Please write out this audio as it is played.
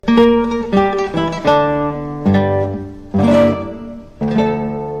You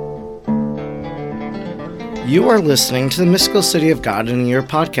are listening to the Mystical City of God in a Year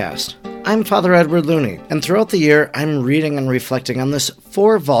podcast. I'm Father Edward Looney, and throughout the year, I'm reading and reflecting on this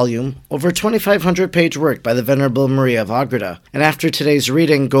 4-volume, over 2,500-page work by the Venerable Maria of Agreda. And after today's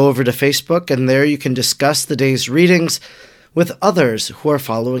reading, go over to Facebook, and there you can discuss the day's readings with others who are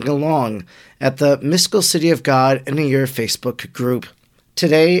following along at the Mystical City of God in a Year Facebook group.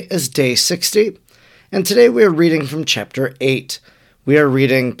 Today is day 60, and today we are reading from chapter 8. We are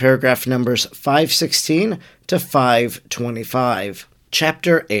reading paragraph numbers 516 to 525.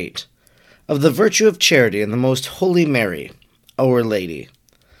 Chapter 8. Of the Virtue of Charity in the Most Holy Mary, Our Lady.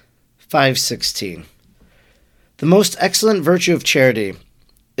 516. The most excellent virtue of charity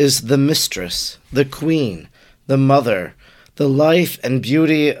is the mistress, the queen, the mother, the life and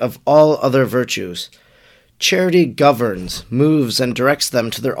beauty of all other virtues. Charity governs, moves, and directs them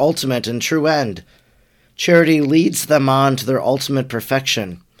to their ultimate and true end. Charity leads them on to their ultimate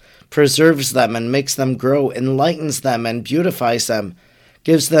perfection, preserves them and makes them grow, enlightens them and beautifies them,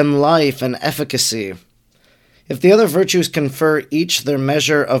 gives them life and efficacy. If the other virtues confer each their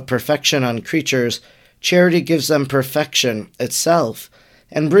measure of perfection on creatures, charity gives them perfection itself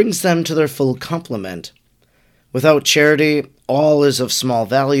and brings them to their full complement. Without charity, all is of small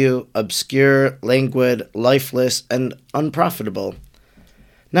value, obscure, languid, lifeless, and unprofitable,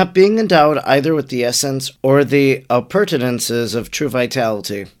 not being endowed either with the essence or the appurtenances of true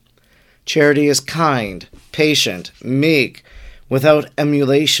vitality. Charity is kind, patient, meek, without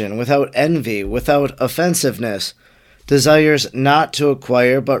emulation, without envy, without offensiveness, desires not to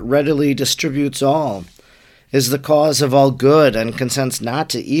acquire but readily distributes all, is the cause of all good and consents not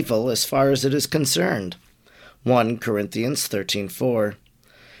to evil as far as it is concerned. 1 Corinthians 13:4.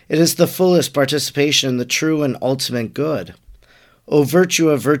 It is the fullest participation in the true and ultimate good. O virtue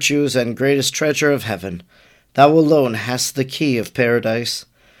of virtues and greatest treasure of heaven, thou alone hast the key of paradise.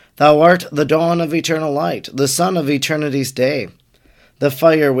 Thou art the dawn of eternal light, the sun of eternity's day, the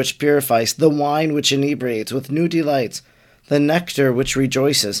fire which purifies, the wine which inebriates with new delights, the nectar which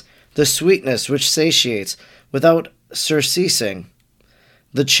rejoices, the sweetness which satiates without surceasing,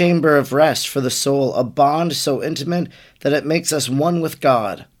 the chamber of rest for the soul, a bond so intimate that it makes us one with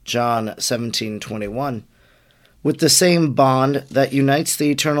God. John 17:21. With the same bond that unites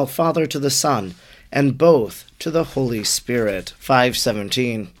the eternal Father to the Son, and both to the Holy Spirit.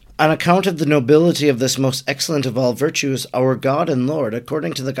 517. On account of the nobility of this most excellent of all virtues, our God and Lord,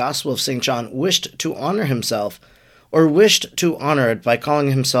 according to the Gospel of St. John, wished to honor himself, or wished to honor it by calling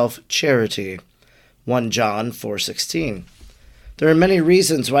himself Charity. 1 John 4:16. There are many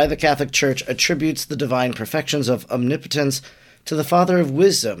reasons why the Catholic Church attributes the divine perfections of omnipotence to the Father, of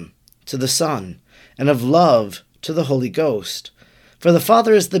wisdom to the Son, and of love to the Holy Ghost. For the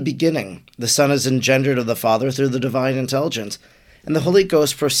Father is the beginning, the Son is engendered of the Father through the divine intelligence, and the Holy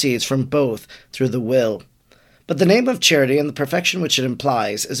Ghost proceeds from both through the will. But the name of charity and the perfection which it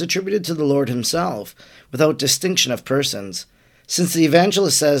implies is attributed to the Lord himself, without distinction of persons. Since the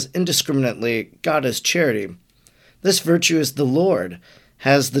evangelist says indiscriminately, God is charity, this virtue is the Lord,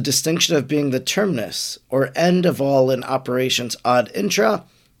 has the distinction of being the terminus, or end of all in operations ad intra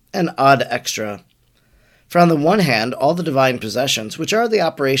and ad extra. For on the one hand, all the divine possessions, which are the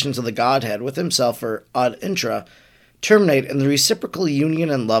operations of the Godhead with himself or ad intra, terminate in the reciprocal union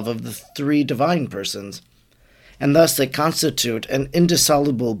and love of the three divine persons, and thus they constitute an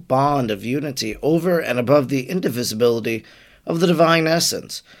indissoluble bond of unity over and above the indivisibility of the divine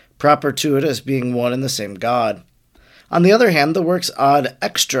essence, proper to it as being one and the same God. On the other hand, the works ad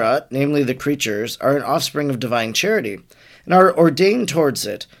extra, namely the creatures, are an offspring of divine charity, and are ordained towards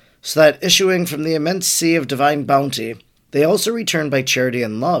it, so that, issuing from the immense sea of divine bounty, they also return by charity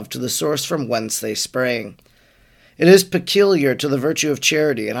and love to the source from whence they sprang. It is peculiar to the virtue of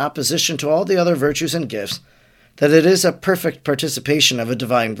charity, in opposition to all the other virtues and gifts, that it is a perfect participation of a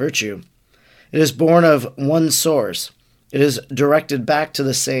divine virtue. It is born of one source, it is directed back to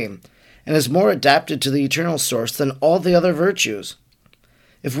the same, and is more adapted to the eternal source than all the other virtues.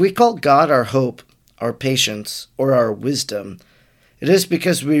 If we call God our hope, our patience, or our wisdom, it is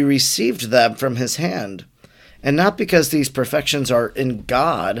because we received them from his hand, and not because these perfections are in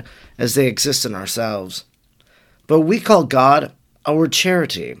God as they exist in ourselves. But we call God our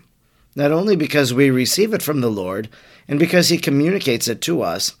charity, not only because we receive it from the Lord, and because he communicates it to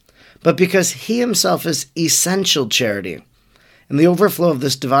us, but because he himself is essential charity, and the overflow of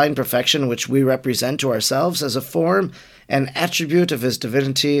this divine perfection which we represent to ourselves as a form and attribute of his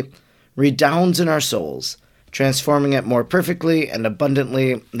divinity redounds in our souls, transforming it more perfectly and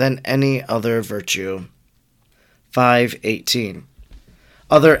abundantly than any other virtue. 5:18.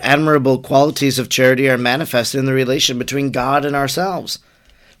 Other admirable qualities of charity are manifested in the relation between God and ourselves.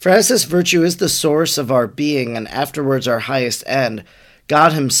 For as this virtue is the source of our being and afterwards our highest end,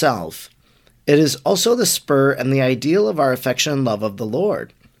 God himself, it is also the spur and the ideal of our affection and love of the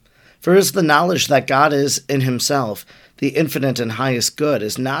Lord. For as the knowledge that God is in himself, the infinite and highest good,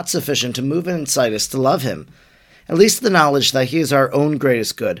 is not sufficient to move and incite us to love him, at least the knowledge that he is our own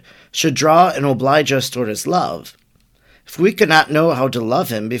greatest good should draw and oblige us toward his love. If we could not know how to love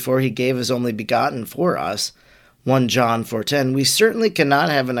him before he gave his only begotten for us, 1 John 4:10, we certainly cannot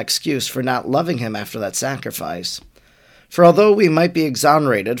have an excuse for not loving him after that sacrifice. For although we might be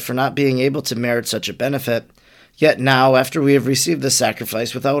exonerated for not being able to merit such a benefit, yet now, after we have received the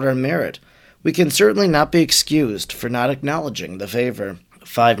sacrifice without our merit, we can certainly not be excused for not acknowledging the favor.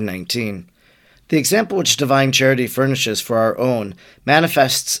 5:19. The example which divine charity furnishes for our own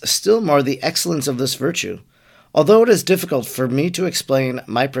manifests still more the excellence of this virtue, although it is difficult for me to explain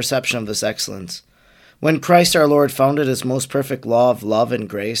my perception of this excellence. When Christ our Lord founded his most perfect law of love and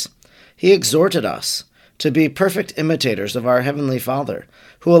grace, he exhorted us to be perfect imitators of our Heavenly Father,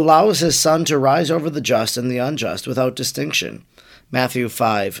 who allows his sun to rise over the just and the unjust without distinction. Matthew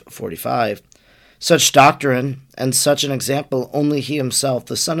 5:45. Such doctrine and such an example only he himself,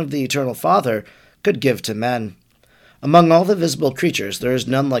 the Son of the Eternal Father, could give to men. Among all the visible creatures there is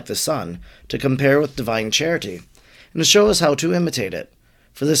none like the sun, to compare with divine charity, and to show us how to imitate it.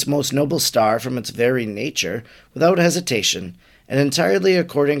 For this most noble star, from its very nature, without hesitation, and entirely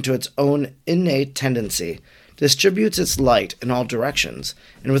according to its own innate tendency, distributes its light in all directions,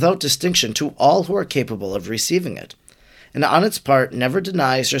 and without distinction to all who are capable of receiving it, and on its part never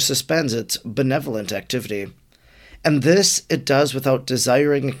denies or suspends its benevolent activity. And this it does without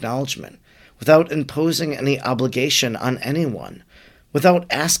desiring acknowledgment, without imposing any obligation on anyone, without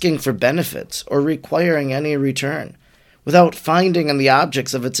asking for benefits or requiring any return, without finding in the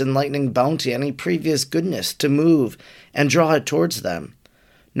objects of its enlightening bounty any previous goodness to move and draw it towards them,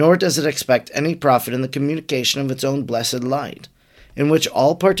 nor does it expect any profit in the communication of its own blessed light, in which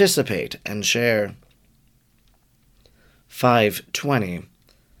all participate and share. 5:20.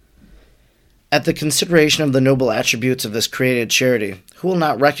 At the consideration of the noble attributes of this created charity, who will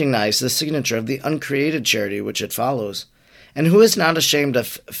not recognize the signature of the uncreated charity which it follows, and who is not ashamed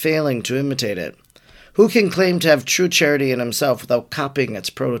of failing to imitate it? Who can claim to have true charity in himself without copying its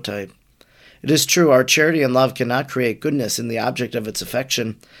prototype? It is true, our charity and love cannot create goodness in the object of its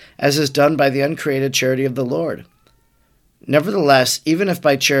affection, as is done by the uncreated charity of the Lord. Nevertheless, even if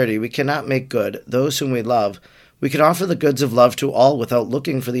by charity we cannot make good those whom we love, we can offer the goods of love to all without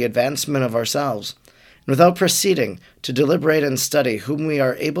looking for the advancement of ourselves, and without proceeding to deliberate and study whom we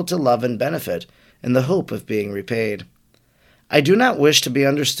are able to love and benefit, in the hope of being repaid. I do not wish to be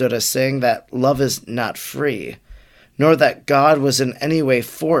understood as saying that love is not free, nor that God was in any way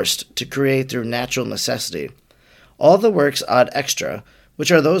forced to create through natural necessity. All the works ad extra,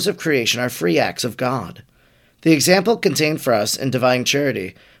 which are those of creation, are free acts of God. The example contained for us in divine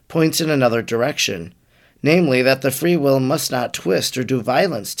charity points in another direction, namely that the free will must not twist or do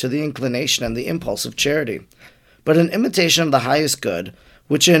violence to the inclination and the impulse of charity, but in imitation of the highest good,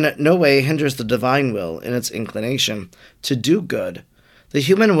 which in no way hinders the divine will in its inclination to do good, the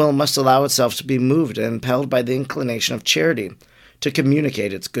human will must allow itself to be moved and impelled by the inclination of charity to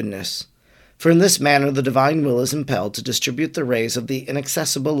communicate its goodness. For in this manner the divine will is impelled to distribute the rays of the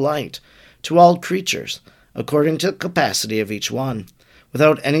inaccessible light to all creatures, according to the capacity of each one,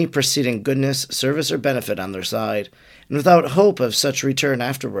 without any preceding goodness, service, or benefit on their side, and without hope of such return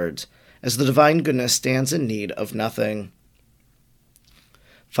afterwards, as the divine goodness stands in need of nothing.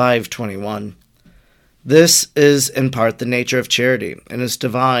 5:21. This is in part the nature of charity, and is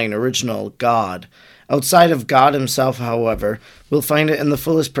divine, original, God. Outside of God himself, however, we'll find it in the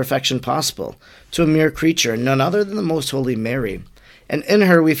fullest perfection possible, to a mere creature, none other than the most holy Mary. And in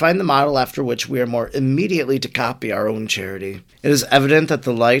her we find the model after which we are more immediately to copy our own charity. It is evident that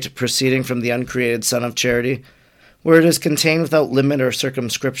the light proceeding from the uncreated Son of Charity, where it is contained without limit or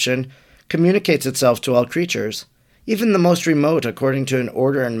circumscription, communicates itself to all creatures, even the most remote, according to an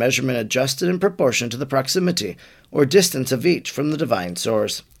order and measurement adjusted in proportion to the proximity or distance of each from the divine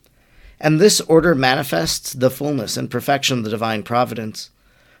source. And this order manifests the fullness and perfection of the divine providence.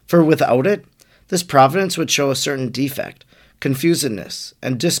 For without it, this providence would show a certain defect, confusedness,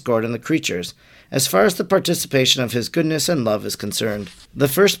 and discord in the creatures, as far as the participation of his goodness and love is concerned. The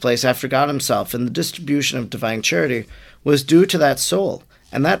first place after God himself in the distribution of divine charity was due to that soul,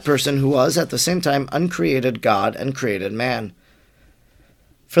 and that person who was at the same time uncreated God and created man.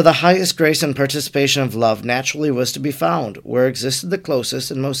 For the highest grace and participation of love naturally was to be found where existed the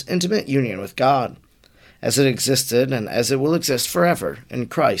closest and most intimate union with God. as it existed and as it will exist forever in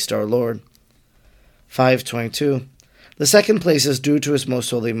Christ our Lord. 5:22. The second place is due to his most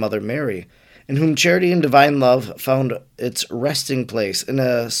holy Mother Mary, in whom charity and divine love found its resting place in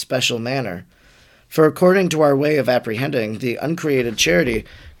a special manner. For according to our way of apprehending, the uncreated charity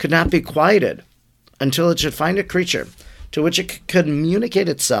could not be quieted until it should find a creature to which it could communicate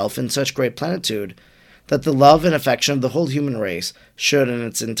itself in such great plenitude that the love and affection of the whole human race should in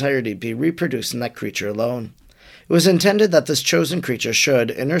its entirety be reproduced in that creature alone. It was intended that this chosen creature should,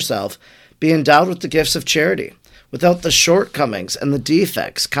 in herself, be endowed with the gifts of charity, without the shortcomings and the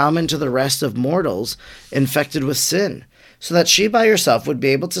defects common to the rest of mortals infected with sin, so that she by herself would be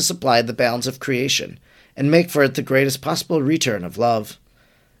able to supply the balance of creation, and make for it the greatest possible return of love.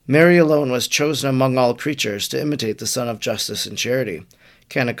 Mary alone was chosen among all creatures to imitate the Sun of Justice and Charity,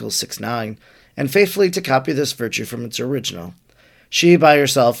 Canticles 6:9, and faithfully to copy this virtue from its original. She by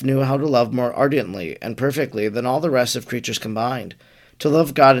herself knew how to love more ardently and perfectly than all the rest of creatures combined, to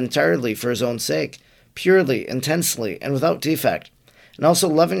love God entirely for his own sake, purely, intensely, and without defect, and also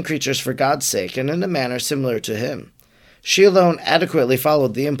loving creatures for God's sake and in a manner similar to him. She alone adequately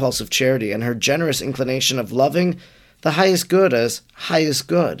followed the impulse of charity and her generous inclination of loving the highest good as highest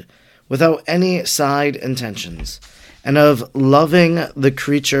good, without any side intentions, and of loving the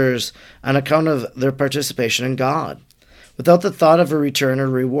creatures on account of their participation in God, without the thought of a return or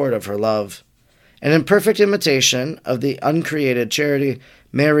reward of her love. And in perfect imitation of the uncreated charity,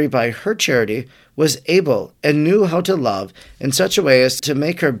 Mary, by her charity, was able and knew how to love in such a way as to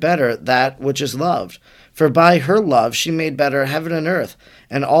make her better that which is loved. For by her love she made better heaven and earth,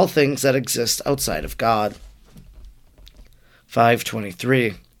 and all things that exist outside of God.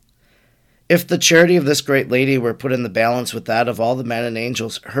 5:23. If the charity of this great lady were put in the balance with that of all the men and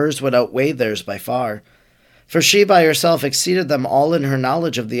angels, hers would outweigh theirs by far. For she by herself exceeded them all in her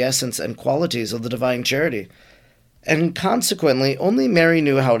knowledge of the essence and qualities of the divine charity, and consequently only Mary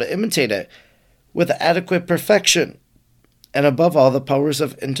knew how to imitate it with adequate perfection, and above all the powers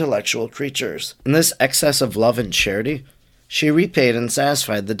of intellectual creatures. In this excess of love and charity, she repaid and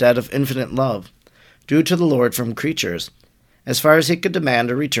satisfied the debt of infinite love, due to the Lord from creatures, as far as he could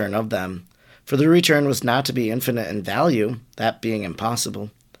demand a return of them, for the return was not to be infinite in value, that being impossible.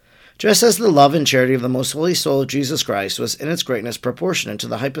 Just as the love and charity of the most holy soul of Jesus Christ was in its greatness proportionate to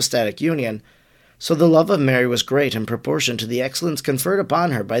the hypostatic union, so the love of Mary was great in proportion to the excellence conferred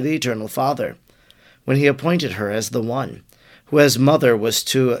upon her by the Eternal Father, when he appointed her as the one, who as mother was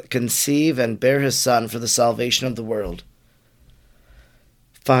to conceive and bear his Son for the salvation of the world.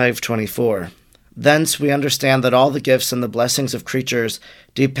 5:24. Thence we understand that all the gifts and the blessings of creatures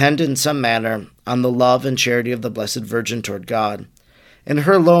depend in some manner on the love and charity of the Blessed Virgin toward God. In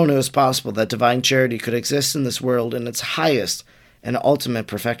her alone it was possible that divine charity could exist in this world in its highest and ultimate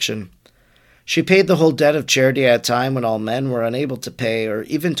perfection. She paid the whole debt of charity at a time when all men were unable to pay or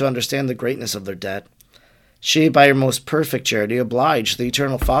even to understand the greatness of their debt. She, by her most perfect charity, obliged the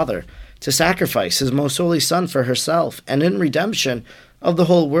Eternal Father to sacrifice his most holy Son for herself and in redemption of the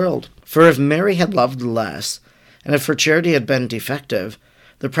whole world. For if Mary had loved less, and if her charity had been defective,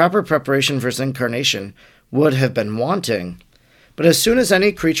 the proper preparation for his incarnation would have been wanting. But as soon as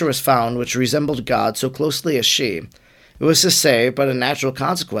any creature was found which resembled God so closely as she, it was to say, but a natural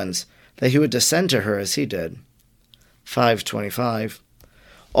consequence, that he would descend to her as he did. 5:25.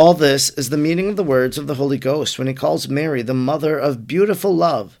 All this is the meaning of the words of the Holy Ghost when he calls Mary the mother of beautiful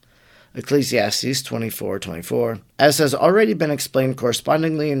love, Ecclesiastes 24:24, as has already been explained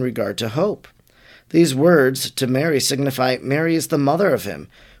correspondingly in regard to hope. These words to Mary signify Mary is the mother of him,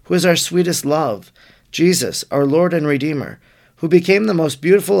 who is our sweetest love, Jesus, our Lord and Redeemer, who became the most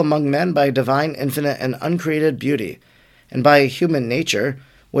beautiful among men by divine, infinite, and uncreated beauty, and by human nature,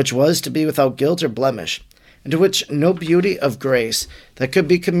 which was to be without guilt or blemish, and to which no beauty of grace that could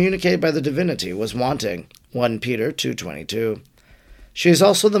be communicated by the divinity was wanting. 1 Peter 2:22. She is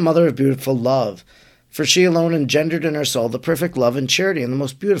also the mother of beautiful love, for she alone engendered in her soul the perfect love and charity and the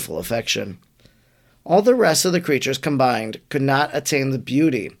most beautiful affection. All the rest of the creatures combined could not attain the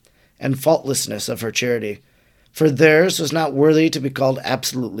beauty and faultlessness of her charity, for theirs was not worthy to be called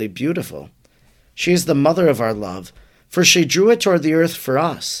absolutely beautiful. She is the mother of our love, for she drew it toward the earth for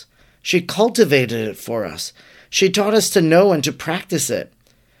us. She cultivated it for us. She taught us to know and to practice it.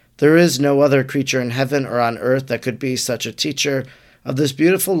 There is no other creature in heaven or on earth that could be such a teacher of this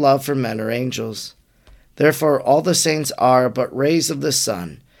beautiful love for men or angels. Therefore all the saints are but rays of the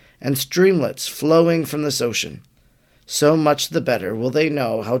sun, and streamlets flowing from this ocean. So much the better will they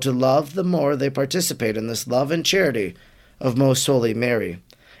know how to love the more they participate in this love and charity of Most Holy Mary,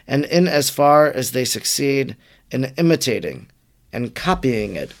 and in as far as they succeed in imitating and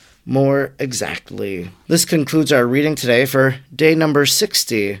copying it more exactly. This concludes our reading today for day number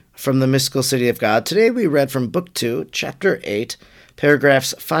 60 from the Mystical City of God. Today we read from Book 2, Chapter 8,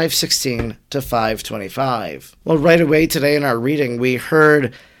 paragraphs 516 to 525. Well, right away today in our reading, we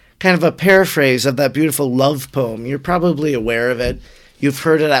heard kind of a paraphrase of that beautiful love poem. You're probably aware of it. You've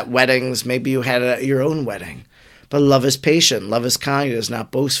heard it at weddings. Maybe you had it at your own wedding. But love is patient, love is kind, is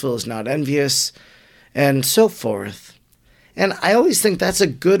not boastful, is not envious, and so forth. And I always think that's a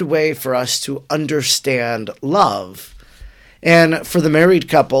good way for us to understand love. And for the married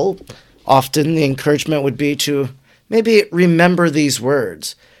couple, often the encouragement would be to maybe remember these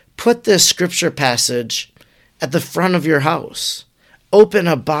words. Put this scripture passage at the front of your house. Open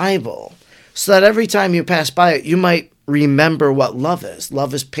a Bible so that every time you pass by it, you might remember what love is.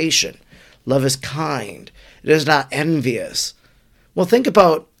 Love is patient. Love is kind. It is not envious. Well, think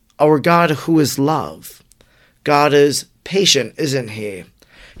about our God who is love. God is patient, isn't he?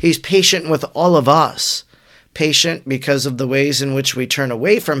 He's patient with all of us. Patient because of the ways in which we turn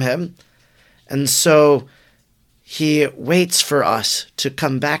away from him. And so he waits for us to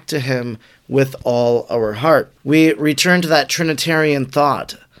come back to him with all our heart. We return to that Trinitarian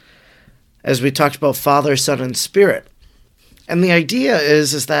thought as we talked about Father, Son, and Spirit. And the idea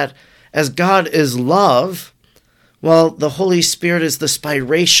is that as God is love, well, the Holy Spirit is the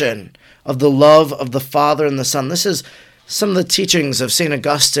spiration of the love of the Father and the Son. This is some of the teachings of St.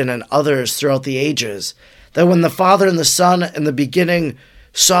 Augustine and others throughout the ages, that when the Father and the Son in the beginning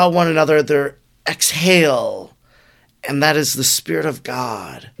saw one another, they exhale, and that is the Spirit of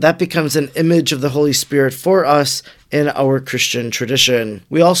God. That becomes an image of the Holy Spirit for us in our Christian tradition.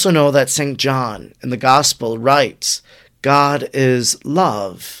 We also know that St. John in the Gospel writes, God is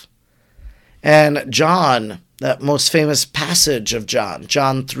love. And John, that most famous passage of John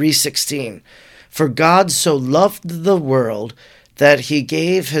 3:16, for God so loved the world that he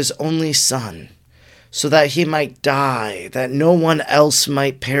gave his only Son, so that he might die, that no one else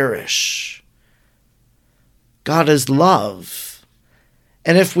might perish. God is love.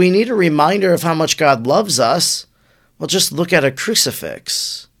 And if we need a reminder of how much God loves us, well, just look at a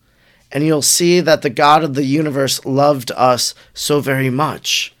crucifix, and you'll see that the God of the universe loved us so very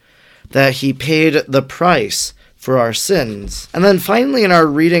much that he paid the price for our sins. And then finally in our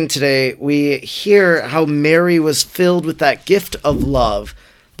reading today, we hear how Mary was filled with that gift of love,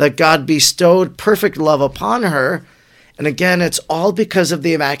 that God bestowed perfect love upon her. And again, it's all because of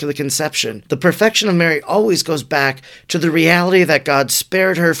the Immaculate Conception. The perfection of Mary always goes back to the reality that God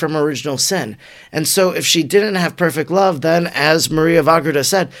spared her from original sin. And so if she didn't have perfect love, then as Maria of Agreda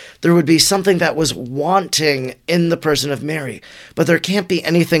said, there would be something that was wanting in the person of Mary. But there can't be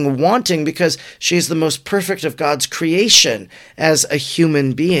anything wanting because she is the most perfect of God's creation as a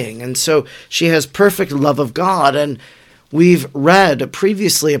human being. And so she has perfect love of God. And we've read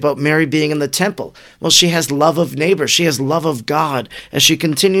previously about Mary being in the temple. Well, she has love of neighbor. She has love of God as she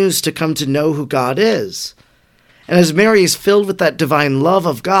continues to come to know who God is. And as Mary is filled with that divine love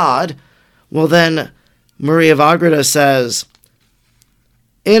of God, well then, Maria of Agreda says,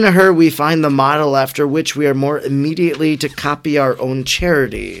 in her we find the model after which we are more immediately to copy our own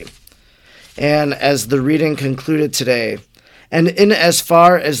charity. And as the reading concluded today, and in as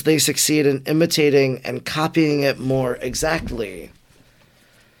far as they succeed in imitating and copying it more exactly.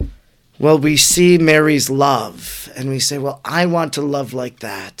 Well, we see Mary's love, and we say, well, I want to love like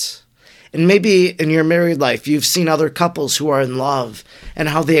that. And maybe in your married life, you've seen other couples who are in love, and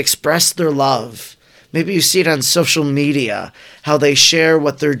how they express their love. Maybe you see it on social media, how they share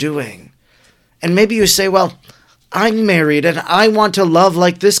what they're doing. And maybe you say, well, I'm married, and I want to love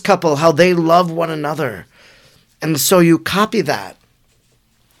like this couple, how they love one another. And so you copy that.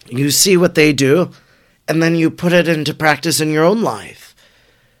 You see what they do, and then you put it into practice in your own life.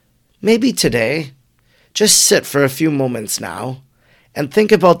 Maybe today, just sit for a few moments now and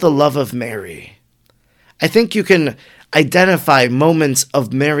think about the love of Mary. I think you can identify moments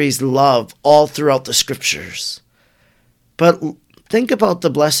of Mary's love all throughout the scriptures. But think about the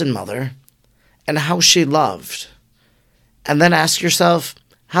Blessed Mother and how she loved. And then ask yourself,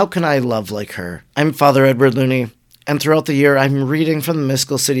 how can I love like her? I'm Father Edward Looney, and throughout the year, I'm reading from the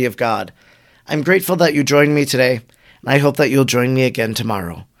Mystical City of God. I'm grateful that you joined me today, and I hope that you'll join me again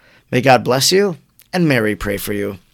tomorrow. May God bless you, and Mary pray for you.